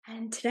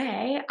And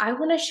today I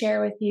want to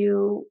share with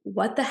you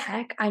what the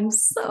heck I'm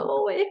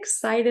so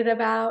excited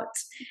about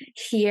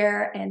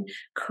here in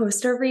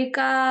Costa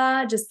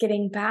Rica. Just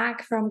getting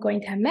back from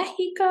going to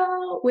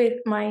Mexico with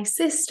my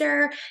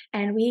sister,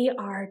 and we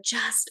are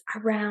just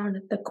around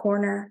the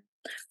corner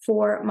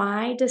for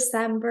my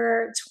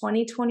December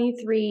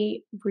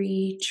 2023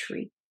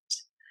 retreat.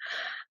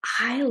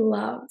 I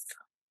love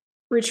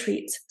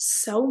retreats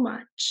so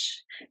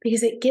much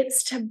because it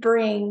gets to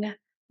bring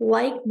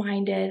like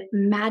minded,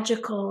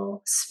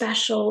 magical,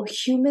 special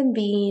human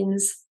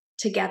beings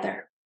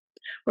together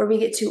where we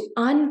get to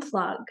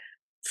unplug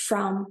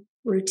from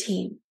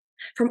routine,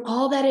 from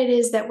all that it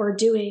is that we're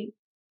doing.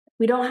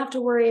 We don't have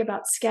to worry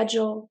about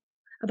schedule,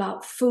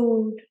 about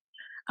food,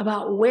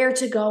 about where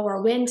to go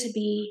or when to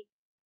be.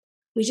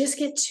 We just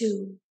get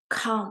to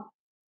come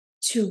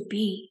to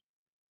be.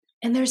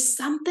 And there's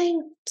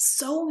something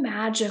so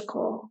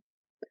magical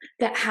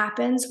that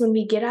happens when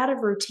we get out of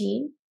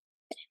routine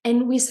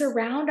and we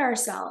surround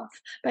ourselves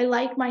by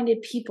like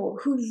minded people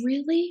who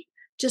really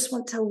just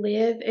want to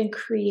live and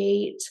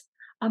create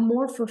a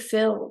more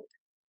fulfilled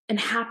and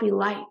happy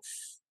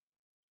life.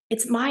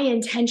 It's my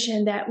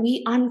intention that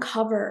we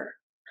uncover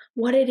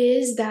what it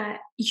is that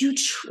you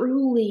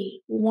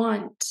truly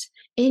want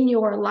in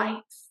your life.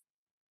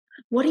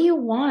 What do you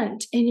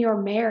want in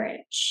your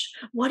marriage?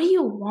 What do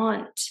you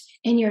want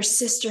in your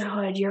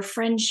sisterhood, your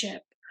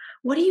friendship?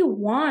 What do you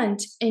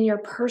want in your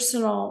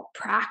personal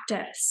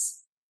practice?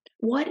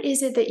 What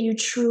is it that you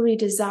truly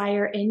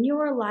desire in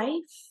your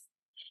life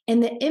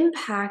and the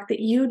impact that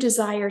you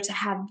desire to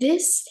have?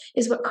 This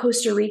is what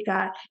Costa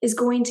Rica is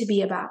going to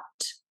be about.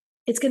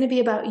 It's going to be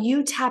about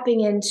you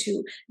tapping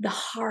into the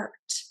heart.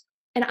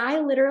 And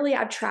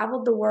I've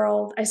traveled the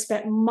world. I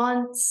spent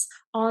months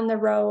on the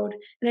road,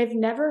 and I've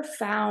never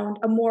found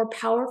a more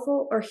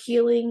powerful or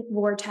healing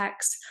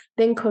vortex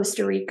than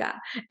Costa Rica.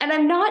 And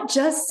I'm not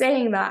just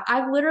saying that.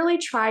 I've literally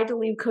tried to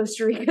leave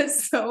Costa Rica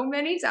so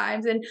many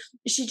times, and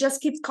she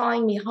just keeps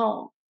calling me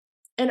home.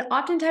 And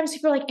oftentimes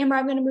people are like, Amber,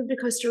 I'm going to move to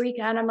Costa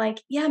Rica. And I'm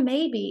like, yeah,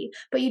 maybe.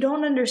 But you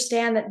don't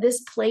understand that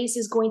this place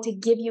is going to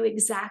give you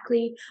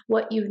exactly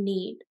what you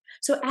need.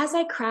 So as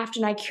I craft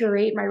and I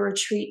curate my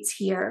retreats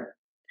here,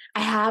 I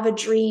have a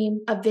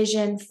dream, a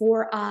vision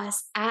for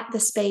us at the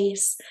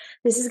space.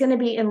 This is going to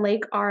be in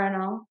Lake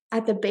Arano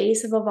at the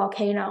base of a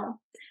volcano,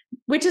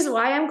 which is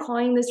why I'm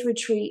calling this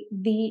retreat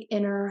the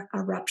inner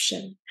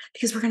eruption,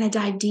 because we're going to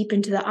dive deep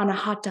into the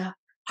Anahata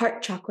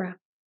heart chakra,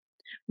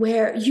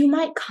 where you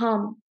might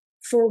come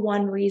for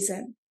one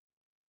reason.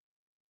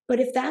 But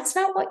if that's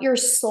not what your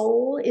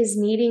soul is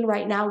needing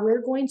right now,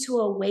 we're going to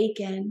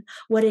awaken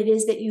what it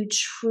is that you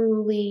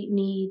truly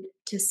need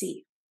to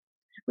see,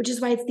 which is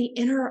why it's the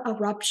inner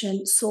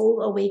eruption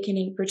soul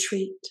awakening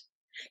retreat,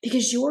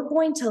 because you're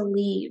going to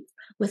leave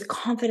with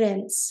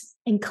confidence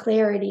and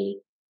clarity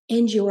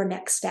in your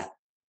next step.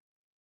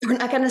 We're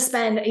not going to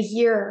spend a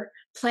year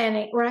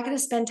planning. We're not going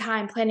to spend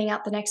time planning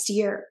out the next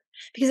year,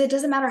 because it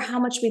doesn't matter how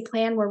much we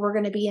plan where we're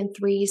going to be in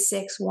 3,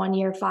 6, 1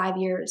 year, 5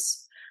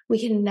 years. We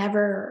can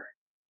never,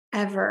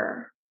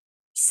 ever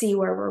see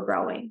where we're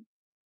going.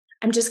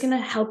 I'm just going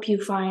to help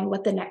you find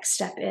what the next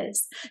step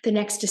is, the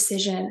next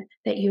decision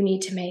that you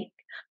need to make.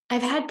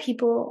 I've had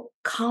people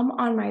come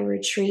on my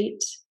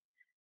retreat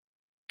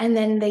and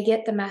then they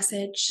get the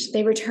message.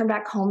 They return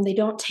back home. They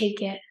don't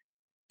take it.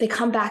 They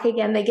come back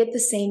again. They get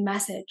the same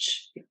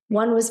message.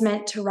 One was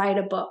meant to write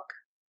a book.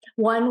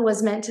 One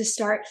was meant to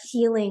start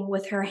healing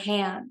with her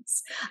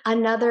hands.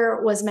 Another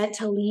was meant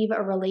to leave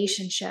a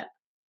relationship.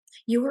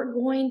 You are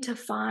going to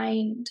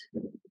find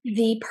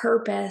the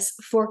purpose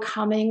for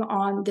coming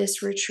on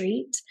this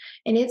retreat,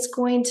 and it's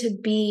going to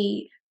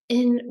be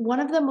in one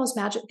of the most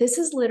magic. This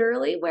is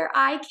literally where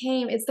I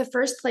came. It's the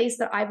first place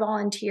that I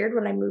volunteered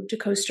when I moved to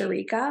Costa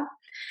Rica,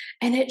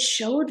 and it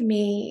showed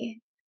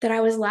me that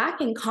I was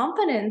lacking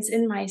confidence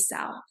in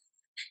myself.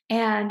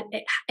 And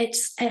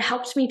it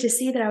helped me to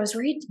see that I was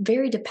very,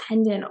 very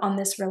dependent on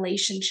this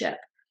relationship.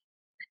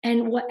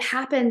 And what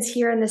happens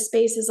here in this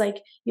space is like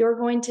you're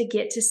going to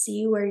get to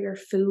see where your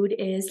food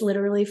is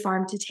literally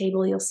farm to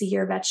table. You'll see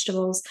your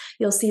vegetables.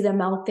 You'll see the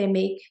milk they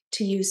make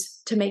to use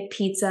to make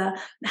pizza,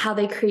 how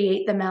they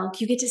create the milk.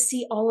 You get to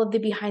see all of the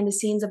behind the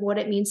scenes of what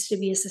it means to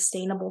be a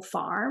sustainable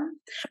farm.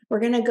 We're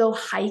going to go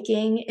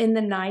hiking in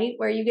the night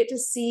where you get to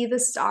see the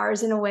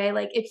stars in a way.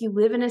 Like if you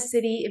live in a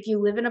city, if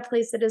you live in a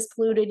place that is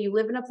polluted, you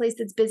live in a place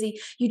that's busy,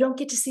 you don't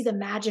get to see the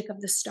magic of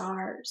the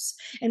stars.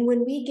 And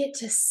when we get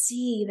to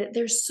see that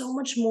there's so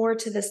much more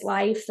to this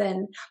life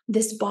than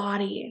this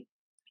body,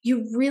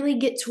 you really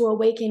get to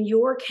awaken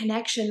your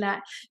connection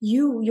that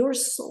your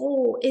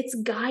soul, it's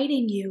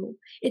guiding you.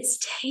 It's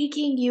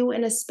taking you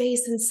in a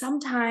space. And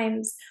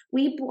sometimes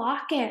we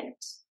block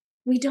it.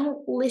 We don't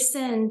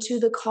listen to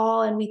the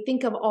call and we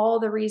think of all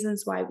the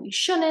reasons why we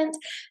shouldn't.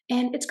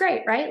 And it's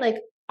great, right?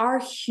 Like our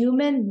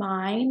human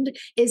mind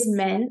is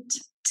meant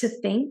to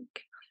think.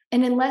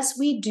 And unless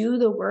we do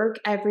the work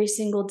every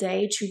single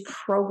day to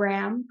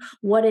program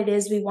what it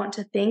is we want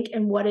to think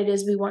and what it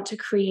is we want to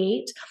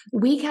create,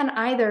 we can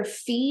either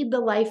feed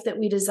the life that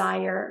we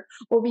desire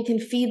or we can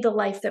feed the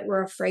life that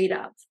we're afraid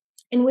of.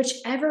 And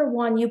whichever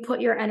one you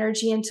put your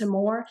energy into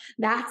more,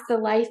 that's the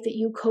life that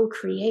you co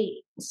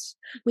create.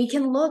 We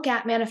can look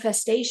at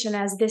manifestation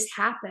as this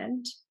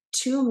happened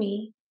to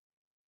me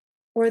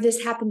or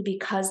this happened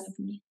because of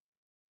me.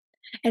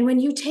 And when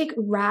you take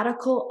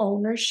radical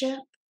ownership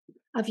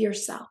of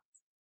yourself,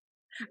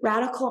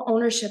 radical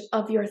ownership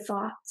of your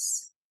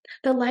thoughts,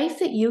 the life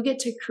that you get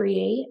to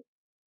create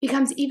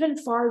becomes even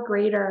far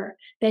greater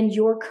than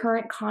your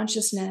current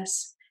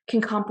consciousness can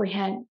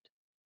comprehend.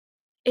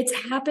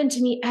 It's happened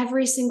to me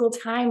every single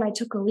time I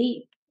took a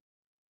leap.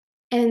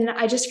 And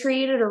I just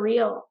created a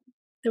reel.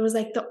 It was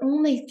like the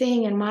only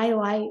thing in my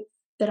life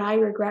that I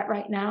regret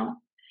right now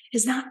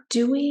is not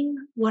doing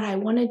what I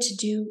wanted to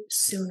do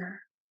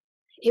sooner.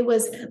 It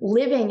was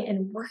living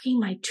and working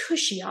my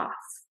tushy off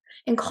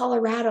in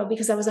Colorado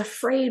because I was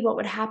afraid what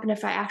would happen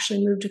if I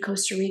actually moved to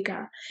Costa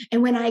Rica.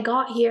 And when I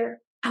got here,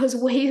 I was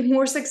way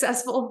more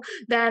successful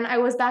than I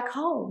was back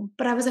home,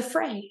 but I was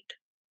afraid.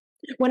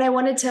 When I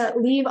wanted to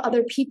leave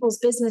other people's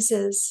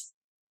businesses,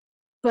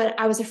 but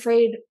I was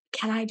afraid,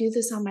 can I do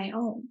this on my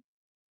own?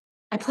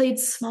 I played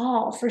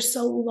small for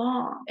so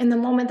long. And the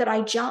moment that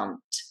I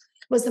jumped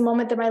was the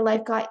moment that my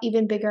life got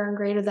even bigger and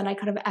greater than I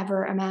could have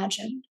ever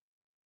imagined.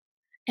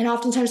 And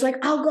oftentimes, like,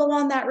 I'll go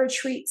on that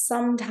retreat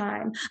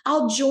sometime.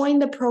 I'll join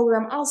the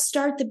program. I'll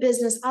start the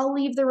business. I'll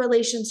leave the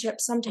relationship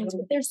sometimes.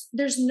 But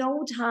there's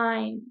no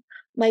time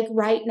like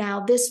right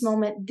now, this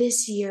moment,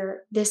 this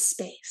year, this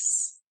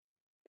space.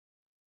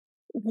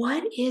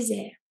 What is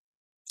it?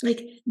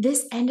 Like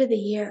this end of the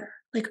year,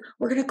 like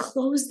we're going to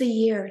close the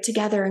year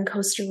together in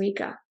Costa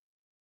Rica.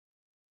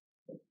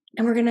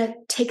 And we're going to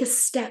take a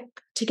step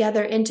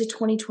together into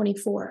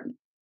 2024,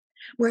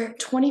 where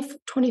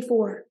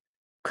 2024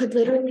 could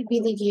literally be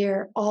the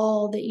year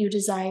all that you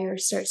desire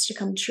starts to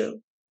come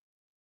true.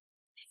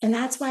 And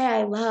that's why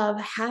I love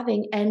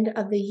having end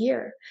of the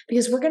year,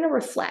 because we're going to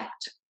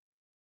reflect.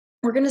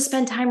 We're going to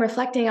spend time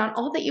reflecting on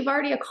all that you've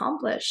already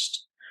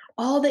accomplished,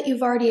 all that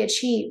you've already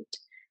achieved.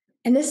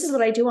 And this is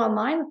what I do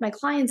online with my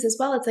clients as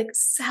well. It's like,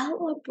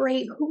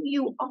 celebrate who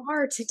you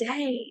are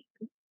today.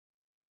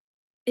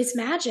 It's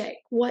magic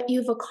what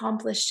you've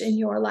accomplished in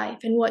your life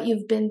and what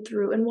you've been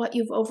through and what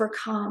you've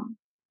overcome.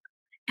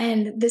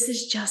 And this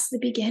is just the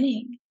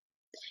beginning.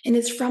 And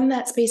it's from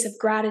that space of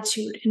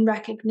gratitude and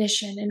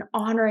recognition and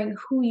honoring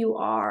who you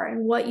are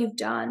and what you've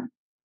done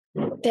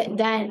that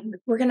then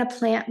we're going to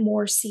plant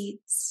more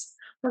seeds.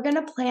 We're going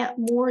to plant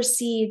more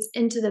seeds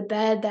into the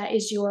bed that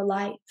is your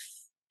life.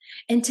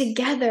 And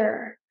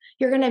together,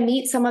 you're going to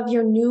meet some of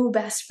your new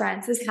best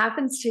friends. This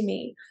happens to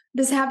me.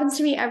 This happens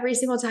to me every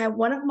single time.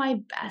 One of my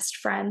best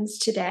friends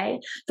today,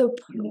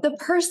 the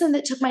person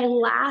that took my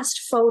last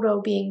photo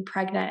being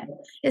pregnant,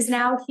 is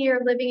now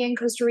here living in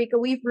Costa Rica.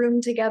 We've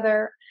roomed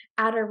together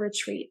at a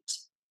retreat.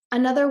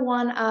 Another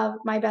one of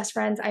my best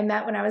friends I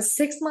met when I was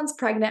 6 months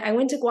pregnant. I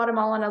went to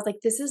Guatemala and I was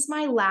like, this is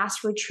my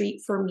last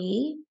retreat for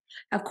me.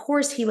 Of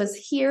course, he was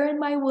here in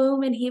my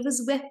womb and he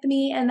was with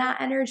me and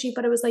that energy,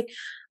 but it was like,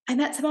 I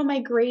met some of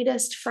my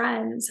greatest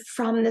friends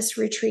from this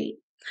retreat.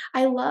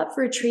 I love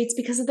retreats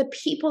because of the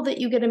people that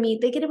you get to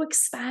meet. They get to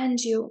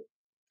expand you.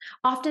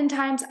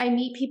 Oftentimes, I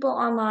meet people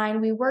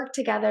online. We work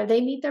together.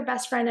 They meet their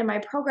best friend in my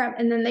program,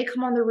 and then they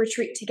come on the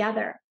retreat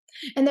together.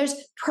 And there's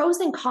pros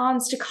and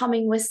cons to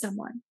coming with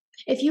someone.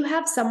 If you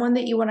have someone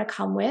that you want to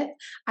come with,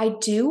 I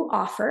do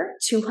offer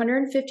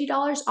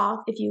 $250 off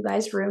if you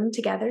guys room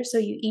together. So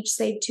you each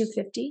save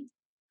 $250.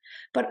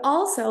 But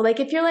also, like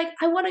if you're like,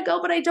 I want to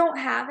go, but I don't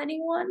have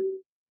anyone,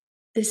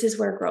 this is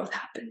where growth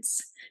happens,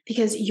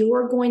 because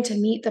you're going to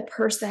meet the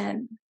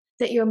person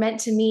that you're meant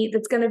to meet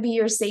that's going to be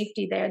your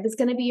safety there, that's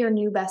going to be your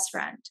new best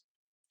friend.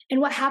 And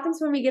what happens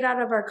when we get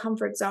out of our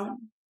comfort zone?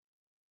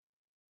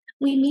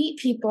 We meet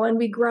people and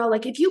we grow.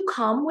 Like if you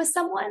come with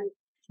someone,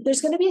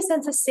 there's going to be a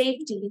sense of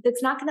safety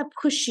that's not going to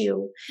push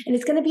you. And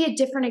it's going to be a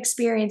different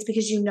experience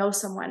because you know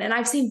someone. And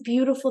I've seen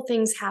beautiful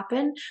things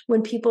happen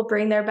when people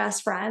bring their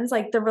best friends,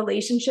 like the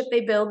relationship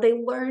they build, they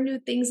learn new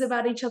things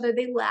about each other,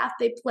 they laugh,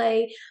 they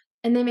play,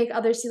 and they make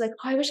others see like,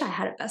 oh, I wish I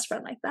had a best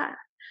friend like that.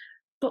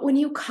 But when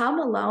you come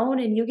alone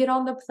and you get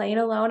on the plane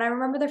alone, I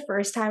remember the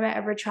first time I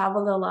ever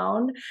traveled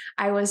alone.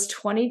 I was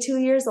 22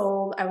 years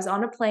old. I was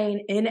on a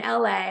plane in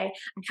LA. I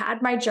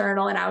had my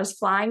journal and I was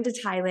flying to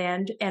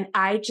Thailand, and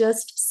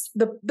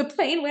the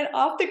plane went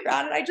off the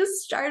ground and I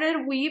just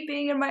started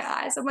weeping in my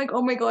eyes. I'm like,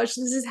 oh my gosh,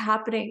 this is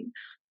happening.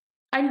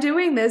 I'm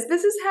doing this.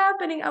 This is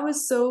happening. I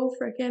was so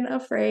freaking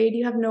afraid.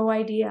 You have no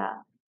idea.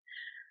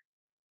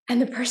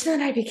 And the person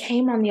that I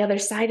became on the other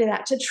side of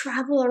that, to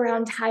travel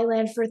around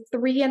Thailand for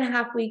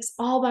 3.5 weeks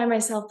all by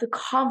myself, the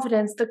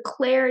confidence, the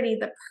clarity,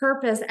 the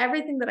purpose,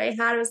 everything that I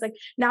had, was like,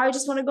 now I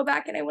just want to go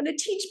back and I want to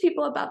teach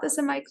people about this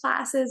in my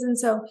classes. And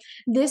so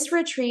this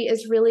retreat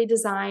is really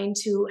designed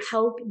to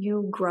help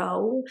you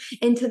grow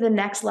into the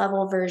next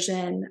level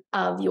version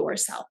of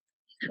yourself.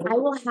 I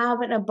will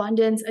have an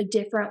abundance of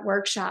different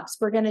workshops.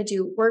 We're going to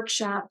do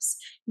workshops,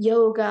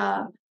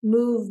 yoga,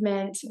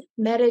 movement,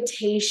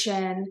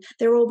 meditation.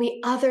 There will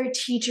be other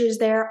teachers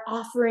there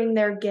offering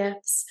their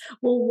gifts.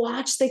 We'll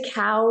watch the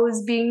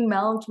cows being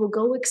milked. We'll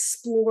go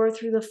explore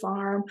through the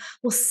farm.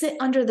 We'll sit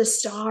under the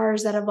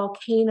stars at a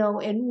volcano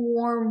in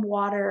warm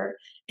water,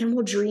 and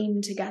we'll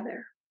dream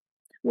together.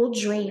 We'll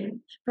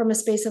dream from a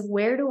space of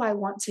where do I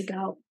want to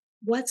go?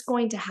 What's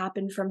going to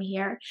happen from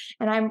here?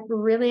 And I'm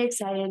really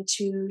excited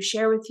to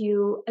share with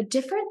you a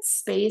different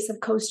space of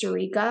Costa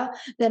Rica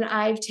than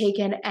I've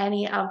taken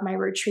any of my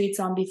retreats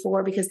on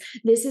before, because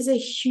this is a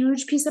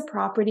huge piece of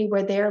property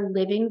where they're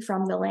living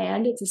from the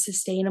land. It's a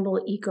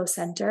sustainable eco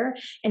center.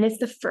 And it's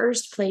the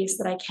first place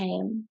that I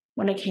came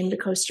when I came to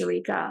Costa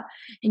Rica.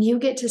 And you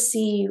get to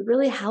see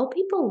really how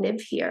people live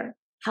here,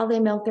 how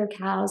they milk their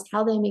cows,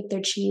 how they make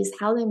their cheese,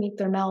 how they make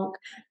their milk.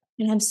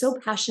 And I'm so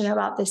passionate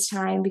about this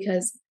time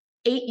because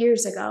 8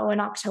 years ago in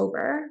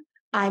October,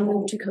 I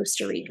moved to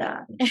Costa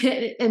Rica.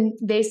 And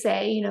they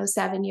say,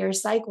 7 year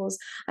cycles.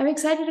 I'm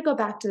excited to go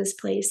back to this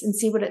place and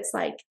see what it's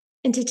like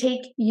and to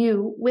take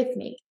you with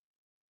me.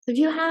 If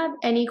you have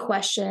any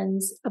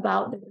questions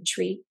about the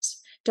retreat,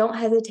 don't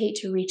hesitate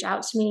to reach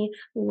out to me.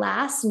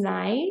 Last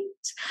night,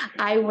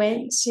 I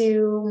went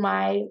to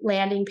my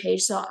landing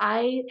page. So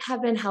I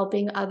have been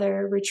helping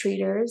other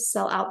retreaters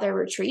sell out their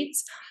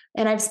retreats.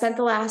 And I've spent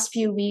the last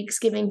few weeks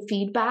giving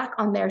feedback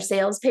on their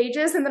sales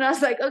pages. And then I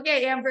was like,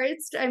 okay, Amber,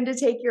 it's time to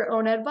take your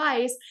own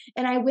advice.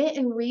 And I went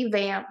and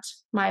revamped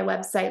my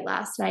website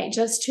last night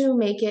just to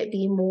make it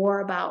be more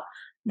about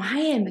my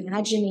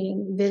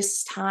imagining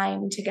this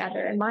time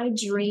together and my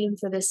dream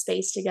for this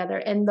space together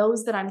and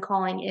those that I'm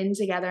calling in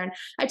together. And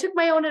I took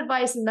my own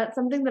advice, and that's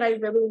something that I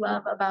really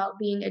love about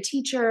being a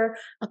teacher,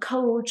 a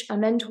coach, a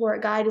mentor,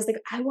 a guide, is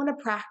like, I want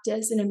to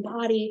practice and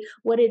embody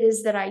what it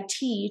is that I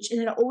teach.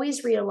 And it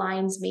always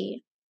realigns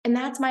me. And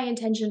that's my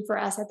intention for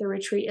us at the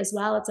retreat as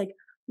well. It's like,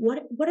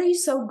 what are you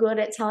so good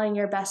at telling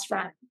your best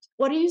friend?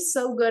 What are you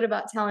so good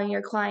about telling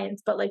your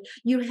clients, but like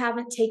you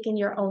haven't taken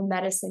your own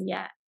medicine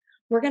yet?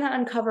 We're going to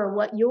uncover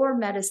what your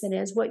medicine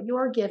is, what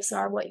your gifts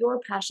are, what your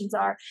passions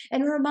are,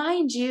 and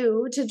remind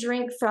you to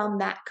drink from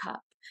that cup,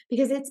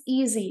 because it's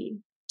easy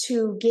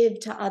to give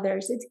to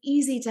others. It's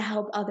easy to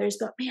help others.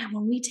 But man,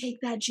 when we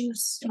take that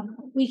juice,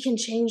 we can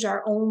change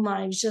our own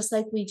lives just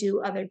like we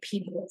do other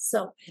people.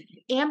 So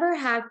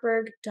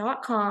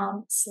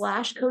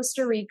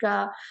amberhagberg.com/Costa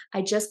Rica.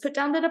 I just put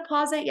down the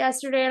deposit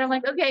yesterday and I'm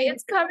like, okay,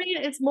 it's coming.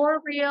 It's more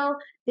real.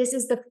 This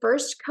is the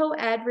first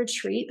co-ed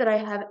retreat that I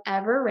have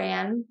ever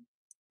ran.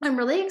 I'm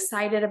really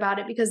excited about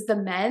it because the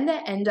men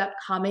that end up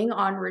coming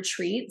on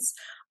retreats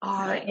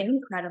are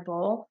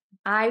incredible.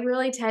 I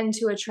really tend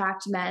to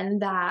attract men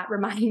that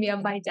remind me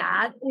of my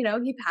dad.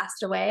 He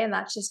passed away, and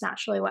that's just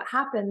naturally what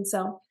happened.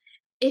 So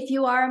if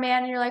you are a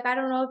man and you're like, I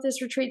don't know if this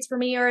retreat's for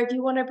me, or if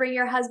you want to bring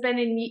your husband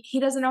and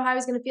he doesn't know how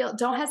he's going to feel,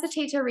 don't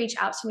hesitate to reach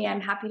out to me.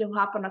 I'm happy to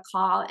hop on a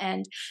call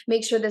and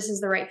make sure this is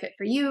the right fit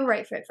for you,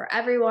 right fit for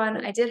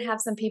everyone. I did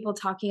have some people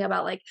talking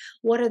about like,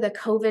 what are the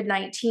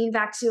COVID-19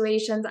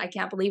 vaccinations? I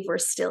can't believe we're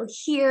still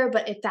here.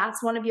 But if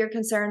that's one of your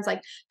concerns,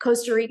 like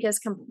Costa Rica is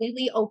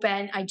completely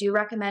open. I do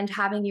recommend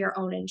having your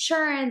own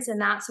insurance and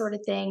that sort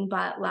of thing.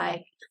 But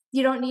like,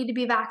 you don't need to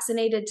be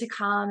vaccinated to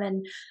come,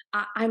 and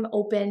I'm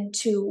open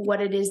to what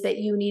it is that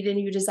you need and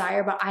you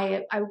desire, but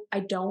I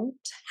don't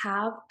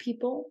have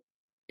people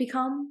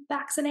become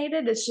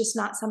vaccinated. It's just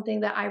not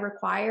something that I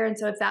require. And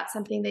so if that's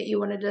something that you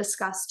want to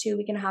discuss too,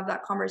 we can have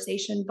that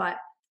conversation. But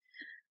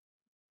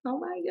oh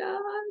my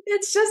God,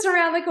 it's just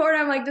around the corner.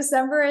 I'm like,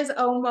 December is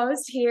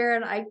almost here,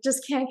 and I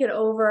just can't get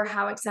over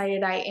how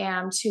excited I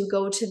am to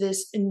go to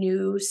this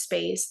new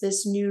space,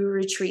 this new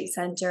retreat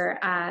center.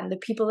 And the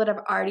people that have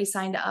already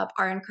signed up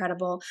are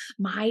incredible.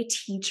 My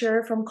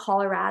teacher from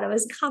Colorado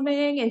is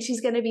coming, and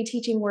she's going to be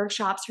teaching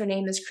workshops. Her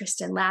name is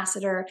Kristen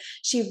Lassiter.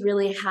 She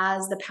really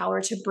has the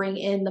power to bring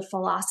in the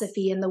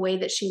philosophy and the way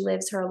that she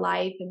lives her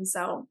life. And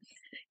so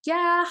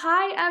yeah,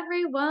 hi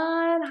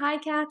everyone. Hi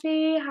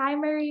Kathy. Hi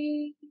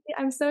Marie.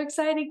 I'm so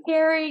excited,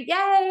 Carrie.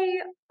 Yay!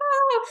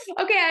 Oh,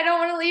 okay, I don't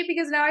want to leave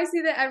because now I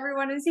see that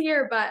everyone is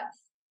here, but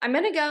I'm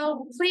going to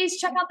go. Please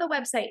check out the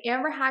website,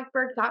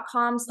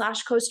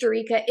 amberhagberg.com/Costa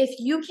Rica. If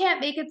you can't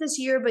make it this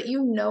year, but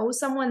you know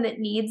someone that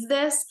needs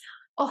this,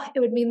 oh, it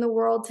would mean the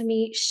world to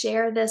me.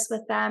 Share this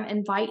with them,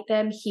 invite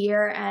them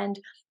here, and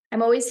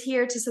I'm always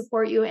here to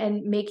support you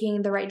in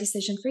making the right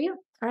decision for you.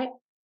 All right.